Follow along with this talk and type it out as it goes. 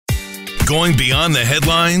Going beyond the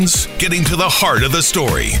headlines, getting to the heart of the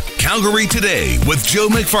story. Calgary Today with Joe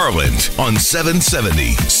McFarland on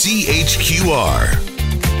 770 CHQR.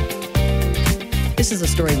 This is a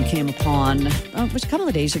story we came upon it was a couple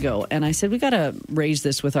of days ago, and I said we got to raise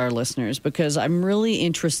this with our listeners because I'm really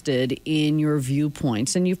interested in your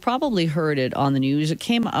viewpoints, and you've probably heard it on the news. It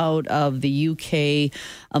came out of the UK,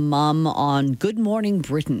 a mum on Good Morning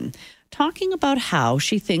Britain, talking about how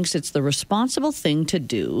she thinks it's the responsible thing to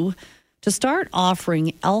do to start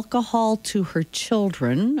offering alcohol to her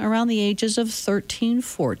children around the ages of 13,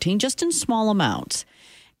 14, just in small amounts.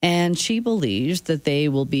 And she believes that they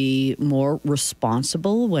will be more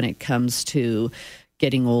responsible when it comes to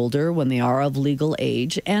getting older, when they are of legal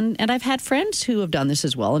age. And I've had friends who have done this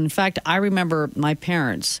as well. In fact, I remember my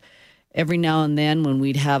parents, every now and then when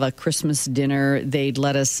we'd have a Christmas dinner, they'd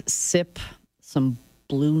let us sip some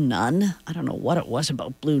Blue Nun. I don't know what it was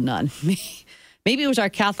about Blue Nun. Maybe it was our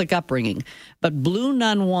Catholic upbringing, but Blue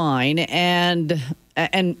Nun wine, and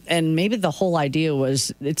maybe the whole idea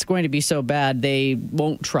was it's going to be so bad they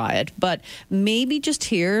won't try it. But maybe just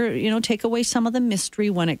here, take away some of the mystery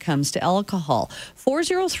when it comes to alcohol.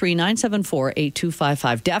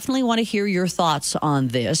 403-974-8255. Definitely want to hear your thoughts on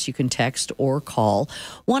this. You can text or call.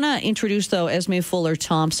 Want to introduce, though, Esme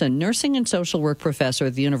Fuller-Thomson, nursing and social work professor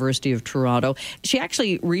at the University of Toronto. She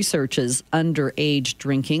actually researches underage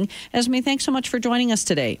drinking. Esme, thanks so much for joining us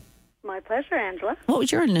today. My pleasure, Angela. What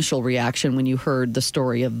was your initial reaction when you heard the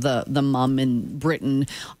story of the mum in Britain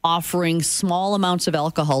offering small amounts of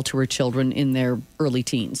alcohol to her children in their early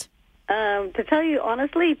teens? To tell you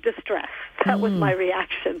honestly, distress. That was my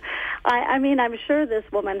reaction. I mean, I'm sure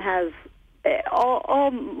this woman has, all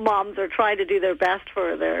moms are trying to do their best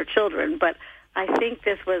for their children, but I think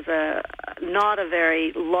this was not a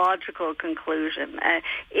very logical conclusion.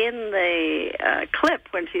 In the clip,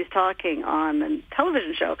 when she's talking on the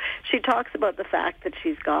television show, she talks about the fact that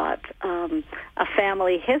she's got a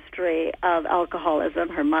family history of alcoholism.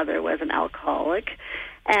 Her mother was an alcoholic.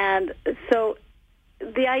 And so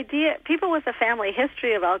the idea, people with a family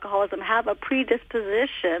history of alcoholism have a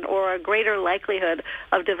predisposition or a greater likelihood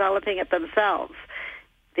of developing it themselves.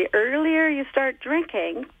 The earlier you start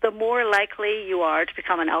drinking, the more likely you are to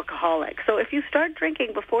become an alcoholic. So if you start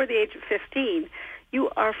drinking before the age of 15, you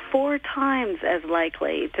are 4 times as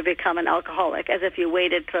likely to become an alcoholic as if you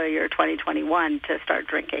waited till you're 2021 to start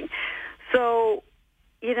drinking. So,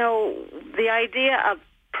 the idea of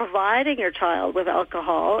providing your child with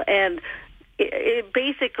alcohol and it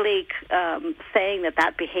basically saying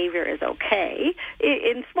that behavior is okay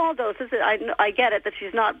in small doses. I get it that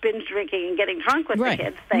she's not binge drinking and getting drunk with the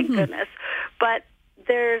kids, thank goodness. But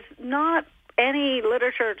there's not any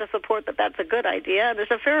literature to support that that's a good idea. And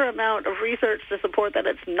there's a fair amount of research to support that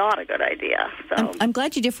it's not a good idea. So I'm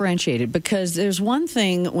glad you differentiated, because there's one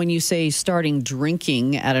thing when you say starting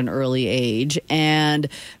drinking at an early age and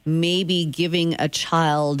maybe giving a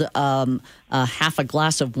child half a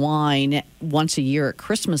glass of wine once a year at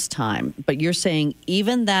Christmas time. But you're saying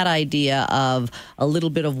even that idea of a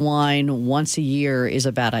little bit of wine once a year is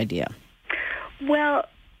a bad idea. Well,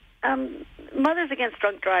 Mothers Against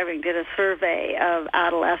Drunk Driving did a survey of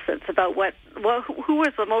adolescents about who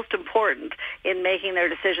was the most important in making their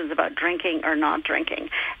decisions about drinking or not drinking.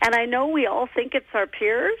 And I know we all think it's our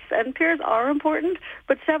peers, and peers are important,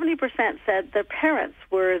 but 70% said their parents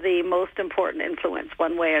were the most important influence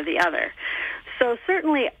one way or the other. So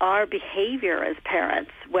certainly our behavior as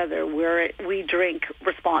parents, whether we drink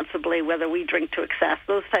responsibly, whether we drink to excess,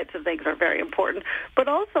 those types of things are very important. But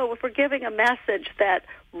also if we're giving a message that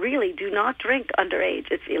really do not drink underage.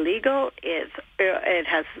 It's illegal. It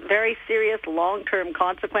has very serious long-term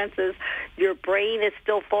consequences. Your brain is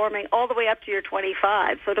still forming all the way up to your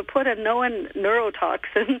 25. So to put a known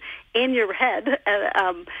neurotoxin in your head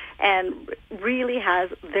and really has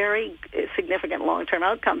very significant long-term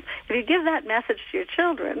outcomes. If you give that message to your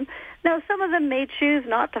children, now some of them may choose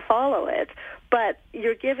not to follow it, but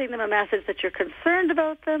you're giving them a message that you're concerned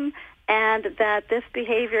about them and that this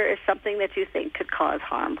behavior is something that you think could cause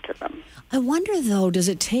harm to them. I wonder, though, does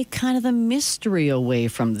it take kind of the mystery away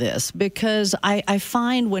from this? Because I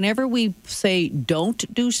find whenever we say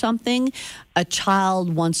don't do something, a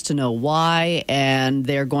child wants to know why, and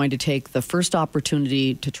they're going to take the first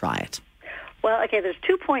opportunity to try it. Well, okay, there's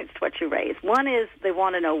 2 points to what you raise. One is they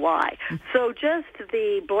want to know why. So just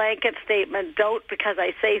the blanket statement, don't because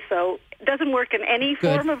I say so, doesn't work in any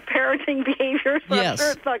form of parenting behavior, so I'm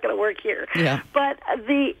sure it's not going to work here. Yeah. But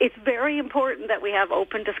it's very important that we have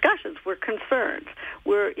open discussions. We're concerned.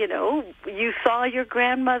 You saw your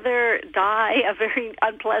grandmother die a very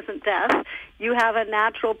unpleasant death. You have a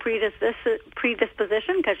natural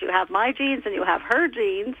predisposition because you have my genes and you have her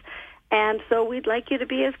genes. And so we'd like you to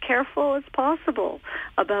be as careful as possible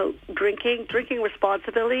about drinking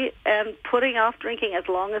responsibly, and putting off drinking as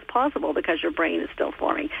long as possible because your brain is still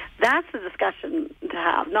forming. That's the discussion to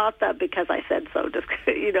have, not that because I said so, just,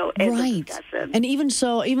 end the discussion. And even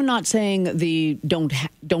so, even not saying the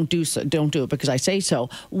don't do it because I say so.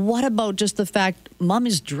 What about just the fact Mom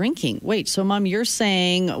is drinking? Wait, so Mom, you're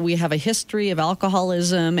saying we have a history of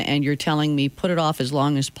alcoholism and you're telling me put it off as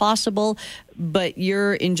long as possible, but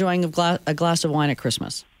you're enjoying a glass of wine at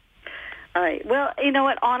Christmas. All right. Well, you know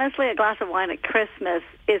what? Honestly, a glass of wine at Christmas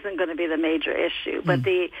isn't going to be the major issue, but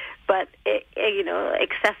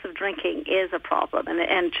excessive drinking is a problem,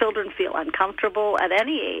 and children feel uncomfortable at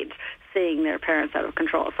any age seeing their parents out of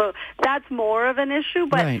control. So that's more of an issue,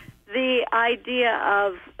 but. Right. The idea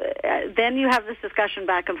of then you have this discussion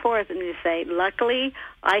back and forth, and you say, luckily,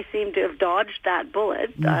 I seem to have dodged that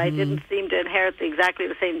bullet. Mm-hmm. I didn't seem to inherit exactly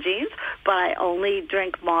the same genes, but I only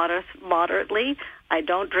drink moderately. I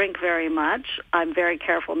don't drink very much. I'm very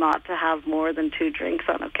careful not to have more than 2 drinks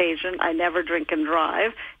on occasion. I never drink and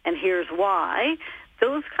drive, and here's why.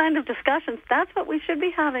 Those kind of discussions, that's what we should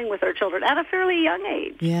be having with our children at a fairly young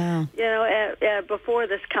age. Yeah. Before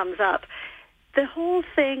this comes up. The whole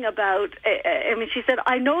thing about, she said,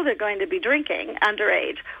 I know they're going to be drinking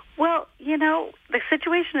underage. Well, the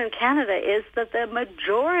situation in Canada is that the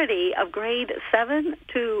majority of grade 7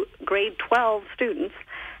 to grade 12 students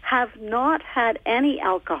have not had any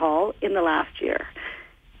alcohol in the last year.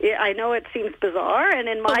 I know it seems bizarre, and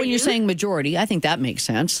in my when you're saying majority, I think that makes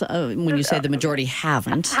sense. When you say the majority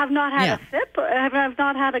haven't, have not had a sip, have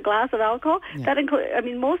not had a glass of alcohol. Yeah. That includes.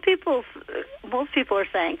 Most people are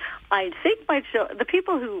saying, I think the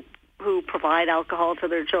people who provide alcohol to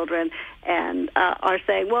their children and are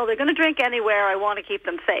saying, well, they're going to drink anywhere. I want to keep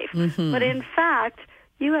them safe. Mm-hmm. But in fact,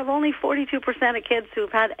 you have only 42% of kids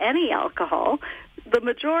who've had any alcohol. The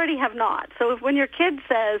majority have not. So when your kid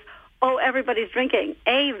says, oh, everybody's drinking,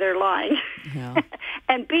 A, they're lying,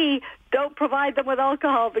 and B, don't provide them with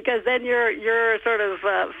alcohol because then you're sort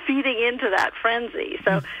of feeding into that frenzy.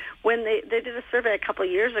 So when they did a survey a couple of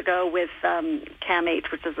years ago with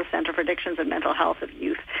CAMH, which is the Center for Addictions and Mental Health of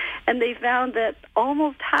Youth, and they found that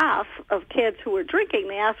almost half of kids who were drinking,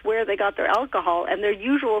 they asked where they got their alcohol, and their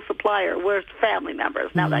usual supplier was family members.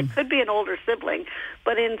 Now, that could be an older sibling,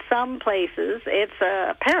 but in some places, it's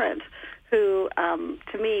a parent who,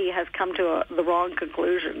 to me, has come to the wrong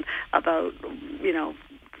conclusion about,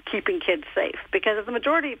 keeping kids safe. Because if the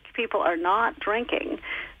majority of people are not drinking,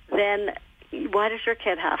 then why does your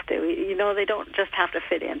kid have to? They don't just have to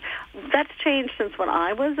fit in. That's changed since when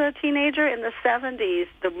I was a teenager. In the 70s,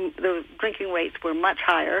 the drinking rates were much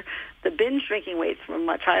higher. The binge drinking rates were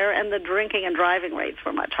much higher, and the drinking and driving rates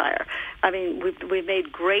were much higher. We've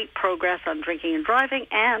made great progress on drinking and driving,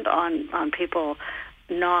 and on people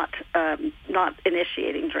not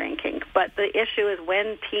initiating drinking. But the issue is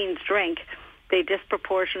when teens drink, they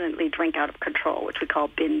disproportionately drink out of control, which we call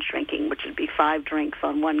binge drinking, which would be 5 drinks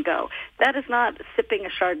on one go. That is not sipping a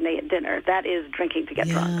Chardonnay at dinner. That is drinking to get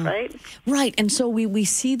drunk, right? Right. And so we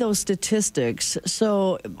see those statistics.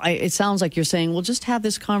 So it sounds like you're saying, well, just have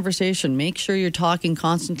this conversation. Make sure you're talking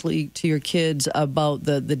constantly to your kids about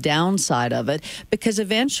the downside of it, because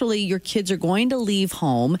eventually your kids are going to leave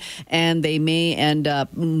home and they may end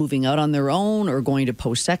up moving out on their own or going to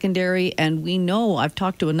post-secondary. And we know, I've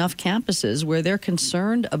talked to enough campuses where they're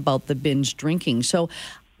concerned about the binge drinking. So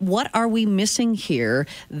what are we missing here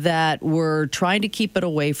that we're trying to keep it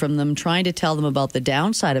away from them, trying to tell them about the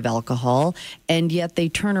downside of alcohol, and yet they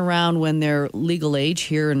turn around when they're legal age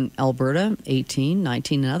here in Alberta, 18,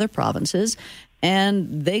 19 in other provinces,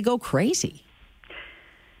 and they go crazy?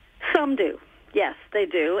 Some do. Yes, they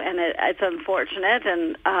do, and it's unfortunate.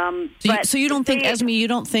 And so you don't think, Esme, you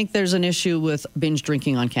don't think there's an issue with binge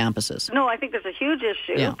drinking on campuses? No, I think there's a huge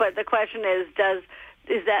issue. But the question is,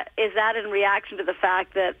 is that in reaction to the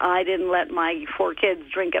fact that I didn't let my 4 kids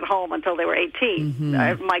drink at home until they were 18?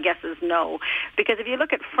 Mm-hmm. My guess is no, because if you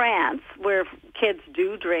look at France, where kids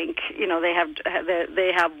do drink,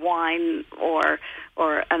 they have wine or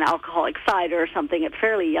an alcoholic cider or something at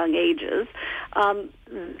fairly young ages.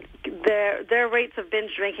 Their rates of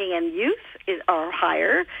binge drinking in youth are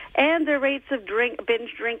higher, and their rates of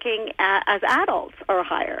binge drinking as adults are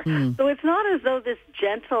higher. So it's not as though this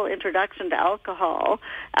gentle introduction to alcohol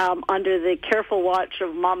under the careful watch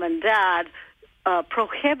of mom and dad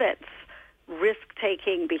prohibits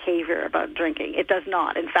risk-taking behavior about drinking. It does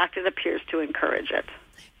not. In fact, it appears to encourage it.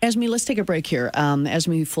 Esme, let's take a break here.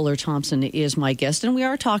 Esme Fuller-Thomson is my guest, and we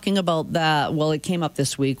are talking about that. Well, it came up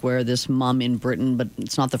this week where this mom in Britain, but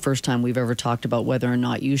it's not the first time we've ever talked about whether or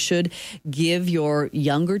not you should give your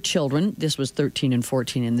younger children, this was 13 and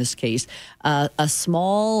 14 in this case, a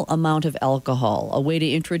small amount of alcohol, a way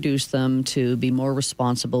to introduce them to be more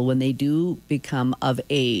responsible when they do become of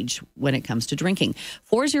age when it comes to drinking.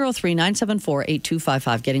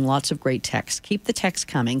 403-974-8255, getting lots of great texts. Keep the texts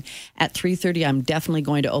coming. At 3:30, I'm definitely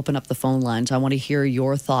going to open up the phone lines. I want to hear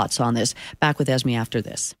your thoughts on this. Back with Esme after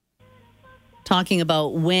this. Talking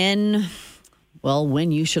about when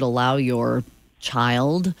you should allow your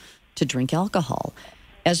child to drink alcohol.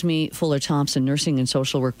 Esme Fuller-Thomson, nursing and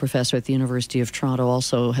social work professor at the University of Toronto,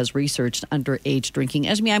 also has researched underage drinking.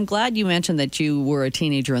 Esme, I'm glad you mentioned that you were a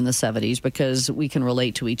teenager in the 70s because we can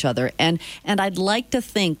relate to each other. And I'd like to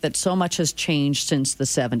think that so much has changed since the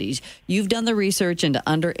 70s. You've done the research into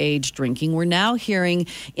underage drinking. We're now hearing,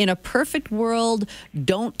 in a perfect world,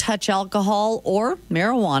 don't touch alcohol or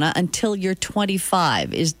marijuana until you're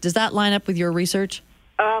 25. Does that line up with your research?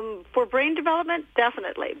 For brain development,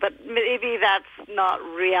 definitely. But maybe that's not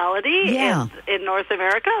reality in North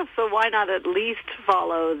America. So why not at least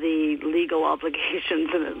follow the legal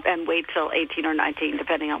obligations and wait till 18 or 19,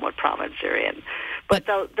 depending on what province you're in. But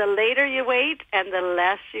the later you wait and the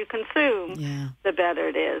less you consume, the better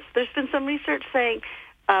it is. There's been some research saying,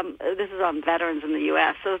 this is on veterans in the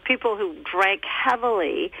U.S., so people who drank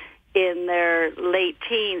heavily in their late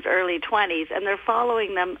teens, early 20s, and they're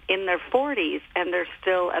following them in their 40s, and they're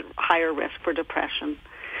still at higher risk for depression.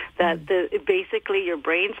 That basically your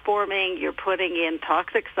brain's forming, you're putting in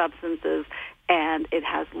toxic substances, and it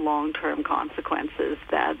has long-term consequences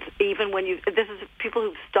that even when this is people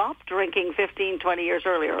who've stopped drinking 15, 20 years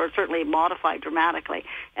earlier, or certainly modified dramatically,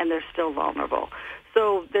 and they're still vulnerable.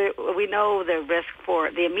 So we know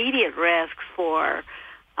the immediate risk for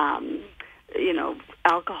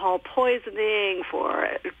alcohol poisoning, for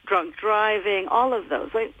drunk driving, all of those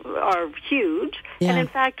are huge. Yeah. And in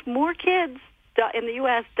fact, more kids in the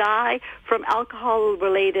U.S. die from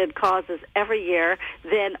alcohol-related causes every year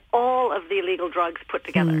than all of the illegal drugs put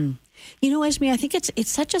together. Esme, I think it's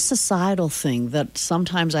such a societal thing that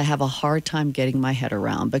sometimes I have a hard time getting my head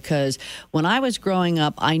around, because when I was growing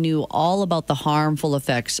up, I knew all about the harmful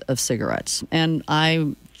effects of cigarettes, and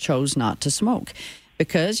I chose not to smoke.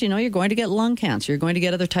 Because, you're going to get lung cancer, you're going to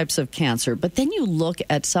get other types of cancer. But then you look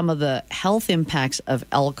at some of the health impacts of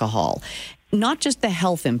alcohol, not just the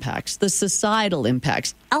health impacts, the societal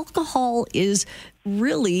impacts. Alcohol is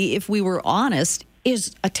really, if we were honest,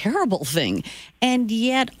 is a terrible thing. And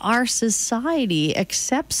yet our society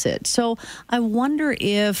accepts it. So I wonder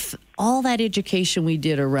if all that education we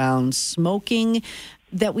did around smoking,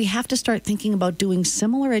 that we have to start thinking about doing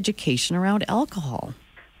similar education around alcohol.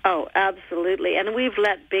 Oh, absolutely. And we've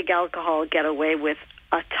let big alcohol get away with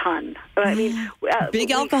a ton. I mean, big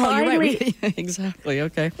alcohol, you're right. Exactly,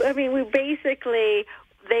 okay. I mean, we basically,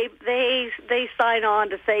 they sign on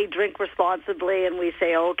to say drink responsibly, and we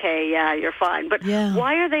say, okay, yeah, you're fine. But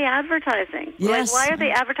why are they advertising? Yes. Why are they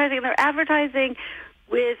advertising? They're advertising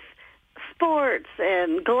with sports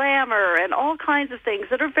and glamour and all kinds of things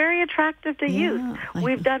that are very attractive to youth.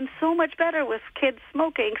 We've done so much better with kids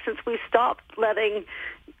smoking since we stopped letting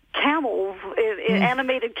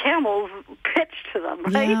animated camels pitch to them,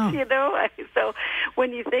 right? So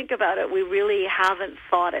when you think about it, we really haven't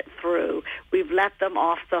thought it through. We've let them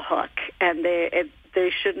off the hook, and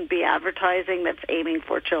they shouldn't be advertising that's aiming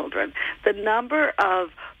for children. The number of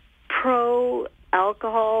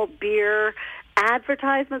pro-alcohol beer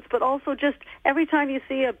advertisements, but also just every time you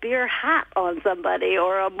see a beer hat on somebody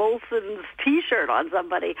or a Molson's T-shirt on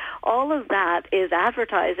somebody, all of that is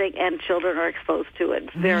advertising, and children are exposed to it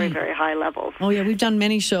very, very high levels. Oh, yeah, we've done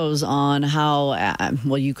many shows on how,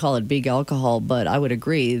 you call it big alcohol, but I would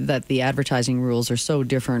agree that the advertising rules are so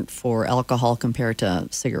different for alcohol compared to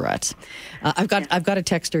cigarettes. I've got a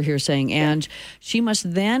texter here saying, Ange, she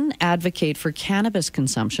must then advocate for cannabis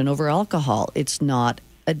consumption over alcohol. It's not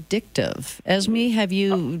addictive. Esme, have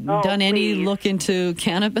you done any look into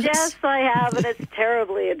cannabis? Yes, I have, and it's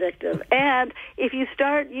terribly addictive. And if you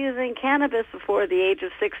start using cannabis before the age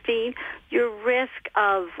of 16, your risk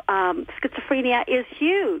of schizophrenia is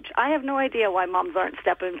huge. I have no idea why moms aren't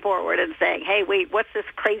stepping forward and saying, hey, wait, what's this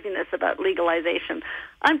craziness about legalization?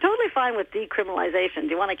 I'm totally fine with decriminalization. Do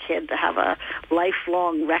you want a kid to have a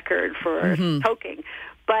lifelong record for smoking?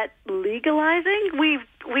 But legalizing, we've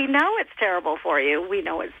we know it's terrible for you. We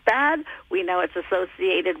know it's bad. We know it's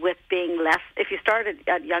associated with being less. If you start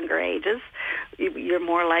at younger ages, you're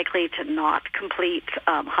more likely to not complete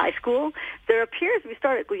high school. There appears, if you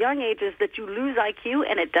start at young ages, that you lose IQ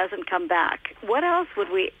and it doesn't come back. What else would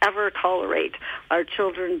we ever tolerate our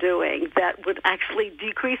children doing that would actually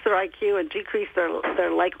decrease their IQ and decrease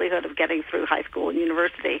their likelihood of getting through high school and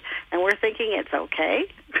university? And we're thinking it's okay.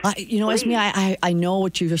 Esme, I know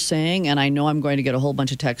what you're saying, and I know I'm going to get a whole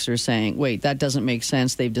bunch of texters saying, wait, that doesn't make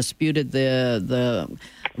sense. They've disputed the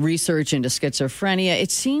research into schizophrenia.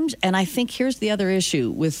 It seems, and I think here's the other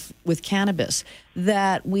issue with cannabis,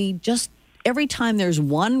 that we just, every time there's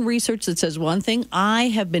one research that says one thing, I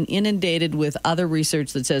have been inundated with other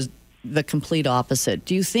research that says the complete opposite.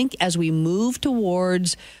 Do you think as we move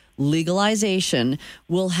towards legalization,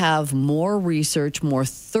 we'll have more research, more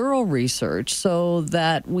thorough research, so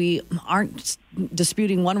that we aren't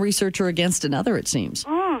disputing one researcher against another, it seems?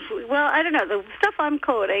 Oh, well, I don't know. The stuff I'm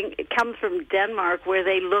quoting, it comes from Denmark, where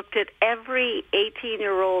they looked at every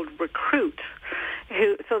 18-year-old recruit.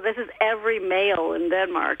 So this is every male in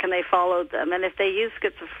Denmark, and they followed them. And if they used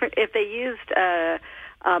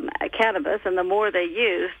cannabis, and the more they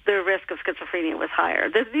used, their risk of schizophrenia was higher.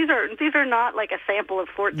 These are not like a sample of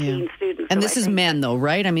 14 students. And this is men, though,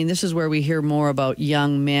 right? I mean, this is where we hear more about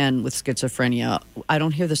young men with schizophrenia. I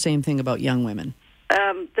don't hear the same thing about young women.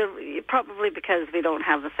 Probably because we don't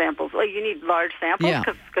have the samples. Well, you need large samples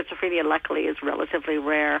because schizophrenia, luckily, is relatively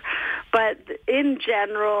rare. But in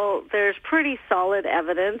general, there's pretty solid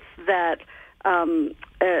evidence that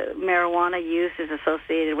marijuana use is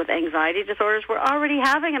associated with anxiety disorders. We're already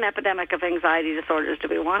having an epidemic of anxiety disorders. Do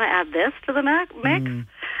we want to add this to the mix?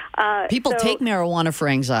 People take marijuana for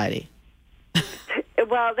anxiety.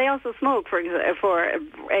 Well, they also smoke for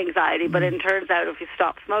anxiety, but it turns out if you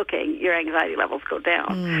stop smoking, your anxiety levels go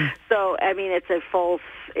down. So, I mean,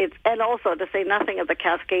 and also to say nothing of the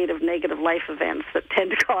cascade of negative life events that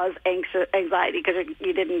tend to cause anxiety because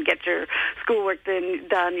you didn't get your schoolwork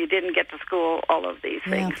done, you didn't get to school, all of these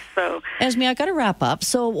things. So, Esme, I got to wrap up.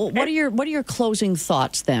 So, what are your closing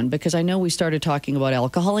thoughts then? Because I know we started talking about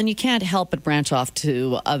alcohol, and you can't help but branch off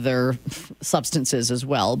to other substances as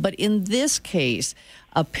well. But in this case,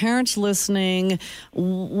 parents listening,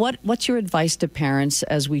 what's your advice to parents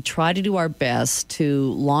as we try to do our best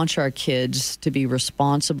to launch our kids to be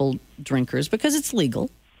responsible drinkers, because it's legal?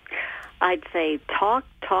 I'd say talk,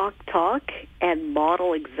 and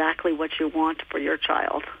model exactly what you want for your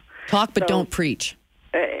child. Talk, but don't preach.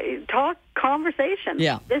 Talk, conversation.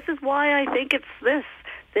 Yeah. This is why I think it's this.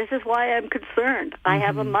 This is why I'm concerned. I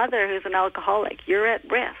have a mother who's an alcoholic. You're at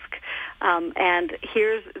risk. And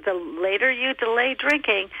here's the later you delay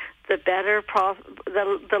drinking, the better,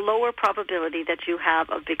 the lower probability that you have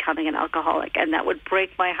of becoming an alcoholic. And that would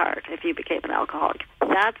break my heart if you became an alcoholic.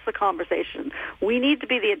 That's the conversation. We need to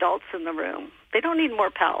be the adults in the room. They don't need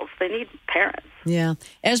more pals. They need parents. Yeah.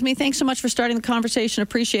 Esme, thanks so much for starting the conversation.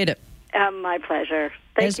 Appreciate it. My pleasure.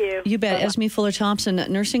 Thank you. You bet. Esme Fuller-Thomson,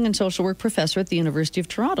 nursing and social work professor at the University of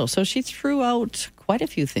Toronto. So she threw out quite a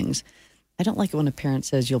few things. I don't like it when a parent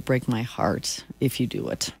says, you'll break my heart if you do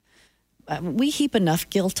it. We heap enough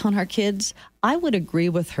guilt on our kids. I would agree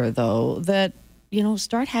with her, though, that,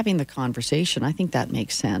 start having the conversation. I think that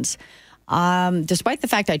makes sense. Despite the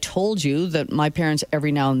fact I told you that my parents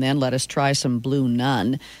every now and then let us try some Blue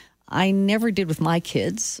Nun, I never did with my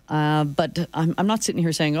kids, but I'm not sitting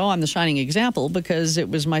here saying, I'm the shining example, because it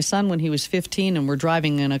was my son when he was 15 and we're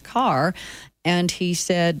driving in a car, and he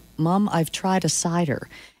said, Mom, I've tried a cider.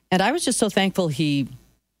 And I was just so thankful he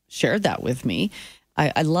shared that with me.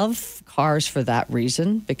 I love cars for that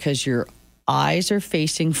reason, because your eyes are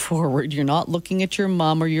facing forward. You're not looking at your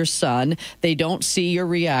mom or your son. They don't see your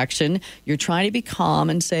reaction. You're trying to be calm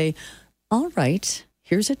and say, all right,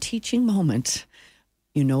 here's a teaching moment.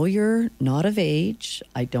 You're not of age.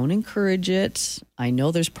 I don't encourage it. I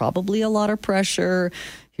know there's probably a lot of pressure.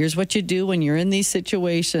 Here's what you do when you're in these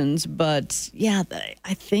situations. But yeah,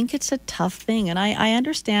 I think it's a tough thing. And I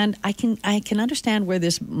understand, I can understand where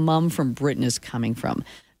this mom from Britain is coming from.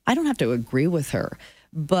 I don't have to agree with her,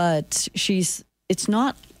 but it's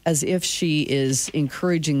not as if she is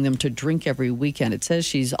encouraging them to drink every weekend. It says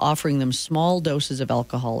she's offering them small doses of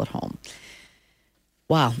alcohol at home.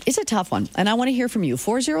 Wow, it's a tough one. And I want to hear from you.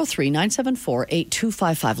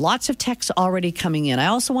 403-974-8255. Lots of texts already coming in. I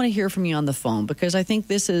also want to hear from you on the phone, because I think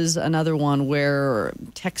this is another one where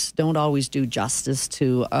texts don't always do justice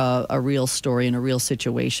to a real story and a real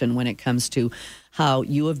situation when it comes to how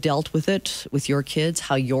you have dealt with it with your kids,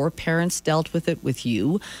 how your parents dealt with it with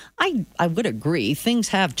you. I would agree. Things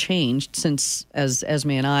have changed since, as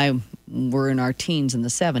Esme and I were in our teens in the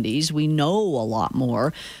 70s. We know a lot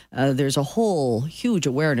more. There's a whole huge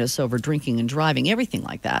awareness over drinking and driving, everything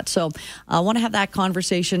like that. So I want to have that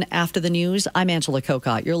conversation after the news. I'm Angela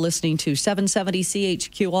Kokott. You're listening to 770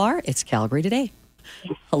 CHQR. It's Calgary Today.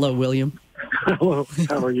 Hello, William. Hello,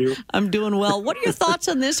 how are you? I'm doing well. What are your thoughts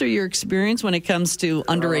on this or your experience when it comes to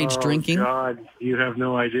underage drinking? Oh, God, you have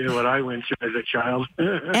no idea what I went through as a child.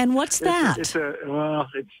 And what's that?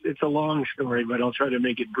 It's a long story, but I'll try to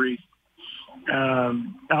make it brief.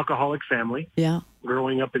 Alcoholic family. Yeah.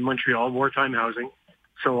 Growing up in Montreal, wartime housing,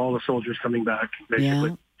 so all the soldiers coming back,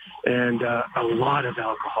 basically. Yeah. And a lot of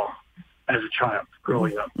alcohol as a child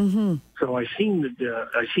growing up. Mm-hmm. So I seen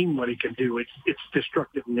what it can do. It's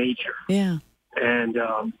destructive nature. Yeah. And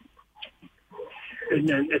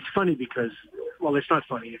it's funny because, well, it's not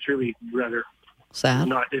funny. It's really rather sad.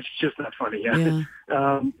 It's just not funny. Yeah.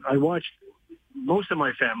 I watched most of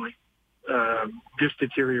my family just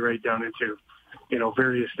deteriorate down into,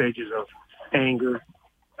 various stages of anger,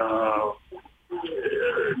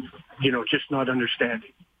 just not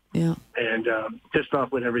understanding. Yeah. And pissed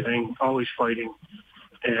off with everything, always fighting.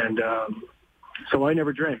 And so I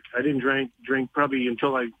never drank. I didn't drink probably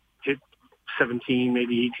until I hit 17,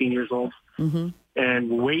 maybe 18 years old. Mm-hmm. And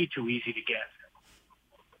way too easy to get.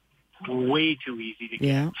 Way too easy to get.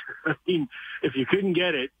 Yeah. I mean, if you couldn't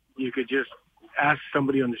get it, you could just ask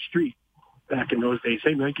somebody on the street back in those days,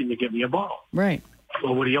 hey, man, can you give me a bottle? Right.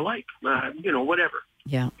 Well, what do you like? Whatever.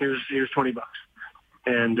 Yeah. Here's $20.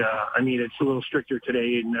 And, it's a little stricter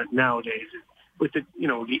today nowadays with the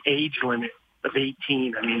age limit of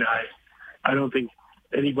 18. I don't think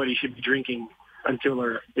anybody should be drinking until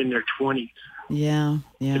they're in their 20s. Yeah.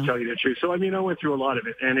 Yeah. To tell you the truth. So, I went through a lot of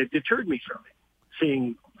it, and it deterred me from it,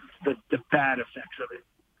 seeing the bad effects of it.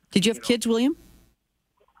 Did you have kids, William?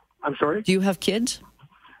 I'm sorry? Do you have kids?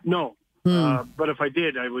 No. But if I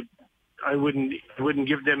did, I wouldn't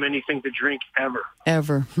give them anything to drink ever.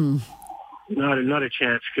 Ever. Not a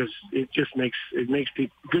chance, because it makes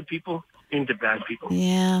good people into bad people.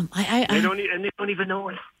 Yeah, They don't even know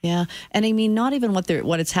it. Yeah, and not even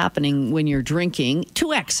what it's happening when you're drinking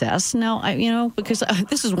to excess. Now, because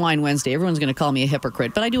this is Wine Wednesday, everyone's going to call me a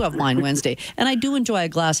hypocrite, but I do have Wine Wednesday, and I do enjoy a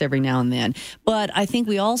glass every now and then. But I think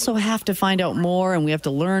we also have to find out more, and we have to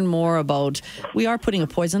learn more about. We are putting a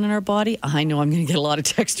poison in our body. I know I'm going to get a lot of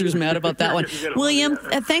texters mad about that one. William,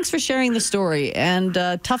 thanks for sharing the story, and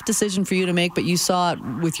tough decision for you to make, but you saw it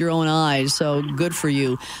with your own eyes, so good for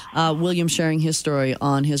you. William sharing his story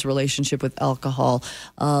on his relationship with alcohol.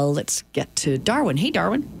 Let's get to Darwin. Hey,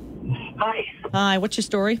 Darwin. Hi. Hi, what's your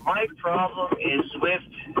story? My problem is with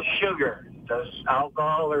sugar. Does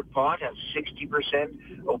alcohol or pot have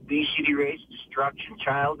 60% obesity rates, destruction,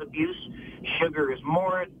 child abuse? Sugar is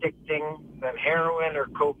more addicting than heroin or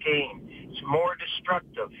cocaine. It's more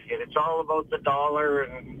destructive, and it's all about the dollar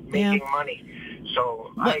and making money.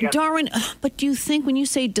 So, Darwin, but do you think when you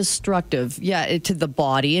say destructive, to the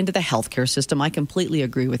body and to the healthcare system, I completely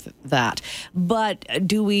agree with that. But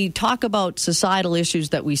do we talk about societal issues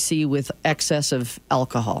that we see with excess of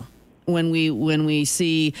alcohol? When we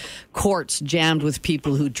see courts jammed with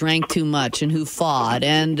people who drank too much and who fought,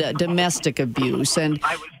 and domestic abuse, and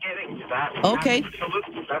I was getting to that. Okay.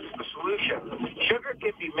 That's the solution. Sugar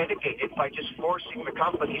can be mitigated by just forcing the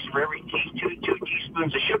companies for every two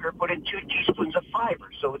teaspoons of sugar, put in 2 teaspoons of fiber.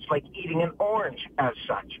 So it's like eating an orange as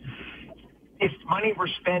such. If money were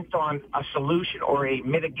spent on a solution or a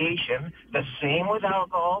mitigation, the same with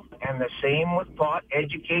alcohol and the same with pot,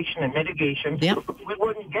 education and mitigation, we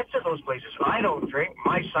wouldn't get to those places. I don't drink.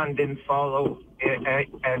 My son didn't follow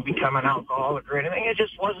and become an alcoholic or anything. It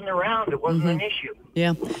just wasn't around. It wasn't an issue.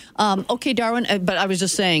 Yeah. Okay, Darwin, but I was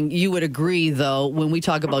just saying, you would agree, though, when we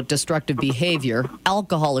talk about destructive behavior,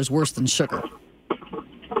 alcohol is worse than sugar.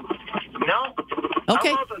 No. Okay.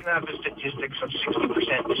 Alcohol doesn't have the statistics of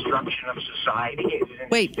 60% destruction of society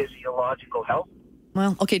and physiological health.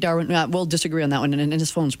 Well, okay, Darwin, we'll disagree on that one, and his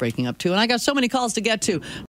phone's breaking up, too. And I got so many calls to get to.